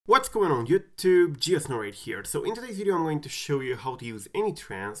going on YouTube? GeoSnowRate here. So in today's video I'm going to show you how to use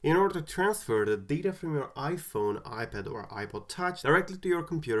AnyTrans in order to transfer the data from your iPhone, iPad or iPod Touch directly to your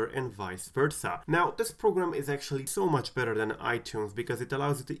computer and vice versa. Now this program is actually so much better than iTunes because it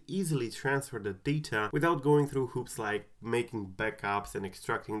allows you to easily transfer the data without going through hoops like making backups and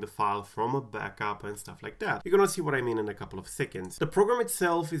extracting the file from a backup and stuff like that. You're gonna see what I mean in a couple of seconds. The program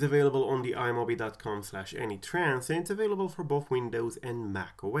itself is available on the imobi.com/anytrans and it's available for both Windows and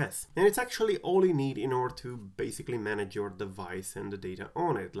macOS. And it's actually all you need in order to basically manage your device and the data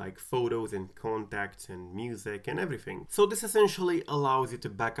on it, like photos and contacts and music and everything. So this essentially allows you to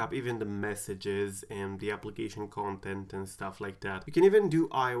back up even the messages and the application content and stuff like that. You can even do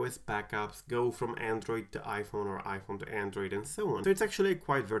iOS backups, go from Android to iPhone or iPhone to Android and so on. So it's actually a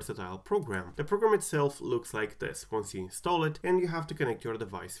quite versatile program. The program itself looks like this once you install it, and you have to connect your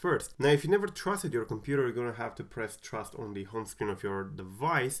device first. Now if you never trusted your computer, you're gonna have to press trust on the home screen of your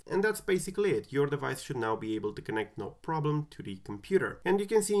device, and that's basically it. Your device should now be able to connect no problem to the computer. And you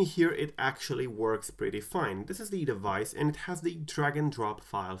can see here it actually works pretty fine. This is the device and it has the drag and drop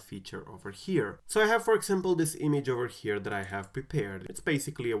file feature over here. So I have, for example, this image over here that I have prepared. It's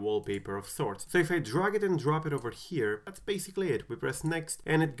basically a wallpaper of sorts. So if I drag it and drop it over here, that's basically it. We press next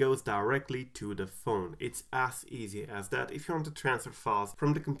and it goes directly to the phone. It's as easy as that if you want to transfer files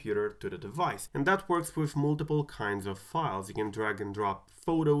from the computer to the device. And that works with multiple kinds of files. You can drag and drop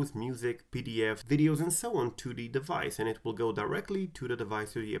photos, music, PDF, videos and so on to the device, and it will go directly to the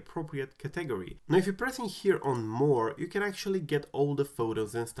device to the appropriate category. Now if you're pressing here on more, you can actually get all the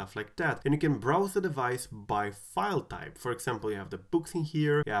photos and stuff like that, and you can browse the device by file type. For example, you have the books in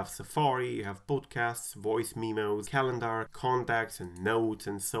here, you have Safari, you have podcasts, voice memos, calendar, contacts and notes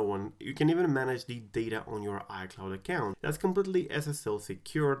and so on. You can even manage the data on your iCloud account. That's completely SSL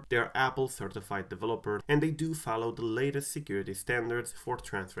secured. They're Apple certified developer and they do follow the latest security standards for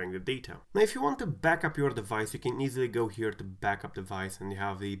transferring the data. Now if you want to back up your device, you can easily go here to backup device and you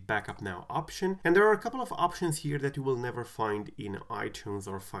have the backup now option, and there are a couple of options here that you will never find in iTunes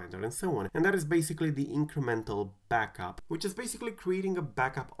or Finder and so on, and that is basically the incremental backup, which is basically creating a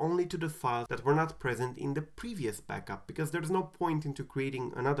backup only to the files that were not present in the previous backup, because there's no point into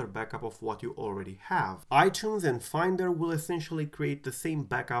creating another backup of what you already have. iTunes and Finder will essentially create the same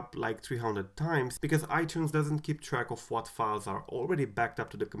backup like 300 times because iTunes doesn't keep track of what files are already backed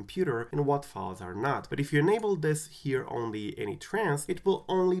up to the computer and what files are not. But if you enable this here on the AnyTrans, it will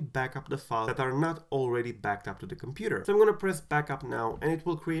only back up the files that are not already backed up to the computer. So I'm going to press backup now and it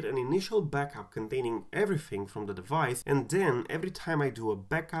will create an initial backup containing everything from the device, and then every time I do a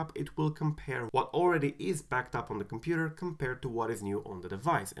backup it will compare what already is backed up on the computer compared to what is new on the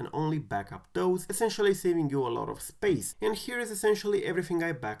device and only back up those, essentially saving you a lot of space. And here is essentially everything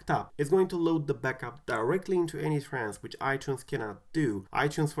I backed up. It's going to load the backup directly into AnyTrans, which iTunes cannot do.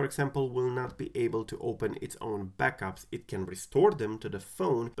 iTunes, for example, will not be able to open its own backups. It can restore them to the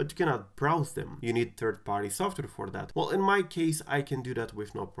phone, but you cannot browse them. You need third-party software for that. Well, in my case, I can do that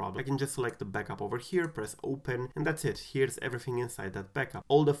with no problem. I can just select the backup over here, press open, and that's it. Here's everything inside that backup,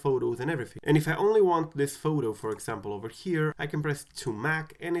 all the photos and everything. And if I only want this photo, for example, over here, I can press to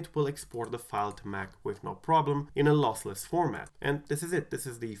Mac and it will export the file to Mac with no problem in a lossless format. And this is it. This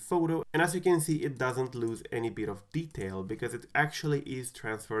is the photo. And as you can see, it doesn't lose any bit of detail because it actually is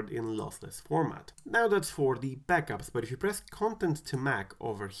transferred in lossless format. Now that's for the backups, but if you press content to Mac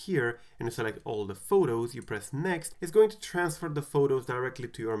over here and you select all the photos, you press next, it's going to transfer the photos directly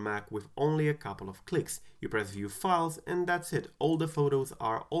to your Mac with only a couple of clicks. You press view files and that's it. All the photos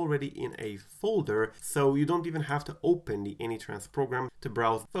are already in a folder, so you don't even have to open the AnyTrans program to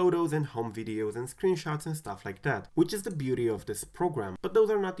browse photos and home videos and screenshots and stuff like that, which is the beauty of this program. But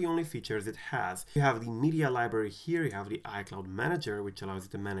those are not the only features it has. You have the media library here, you have the iCloud Manager, which allows you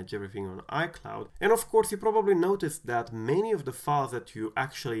to manage everything on iCloud. And of course, you probably noticed that many of the files that you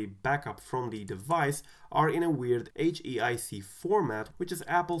actually back up from the device are in a weird HEIC format, which is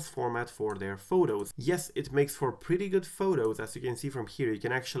Apple's format for their photos. Yes, it makes for pretty good photos. As you can see from here, you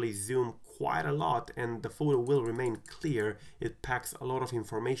can actually zoom quite a lot and the photo will remain clear. It packs a lot of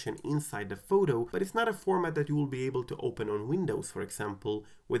information inside the photo, but it's not a format that you will be able to open on Windows, for example,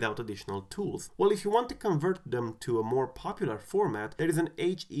 without additional tools. Well, if you want to convert them to a more popular format, there is an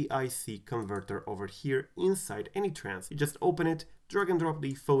HEIC converter over here inside AnyTrans. You just open it, drag and drop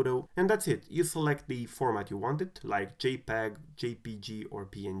the photo, and that's it. You select the format you wanted, like JPEG, JPG, or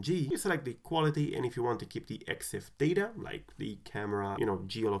PNG. You select the quality, and if you want to keep the EXIF data, like the camera,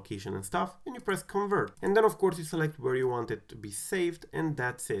 geolocation and stuff, and you press convert. And then of course you select where you want it to be saved, and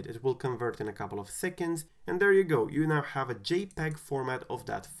that's it. It will convert in a couple of seconds, and there you go. You now have a JPEG format of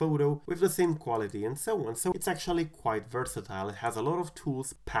that photo with the same quality and so on. So it's actually quite versatile. It has a lot of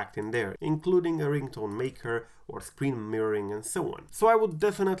tools packed in there, including a ringtone maker or screen mirroring and so on. So I would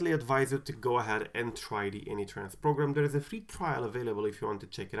definitely advise you to go ahead and try the AnyTrans program. There is a free trial available if you want to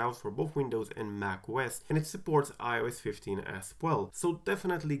check it out for both Windows and macOS, and it supports iOS 15 as well. So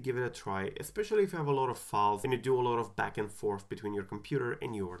definitely give it a try, especially if you have a lot of files and you do a lot of back and forth between your computer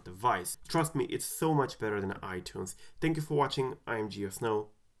and your device. Trust me, it's so much better than iTunes. Thank you for watching. I am GeoSnow.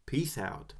 Peace out.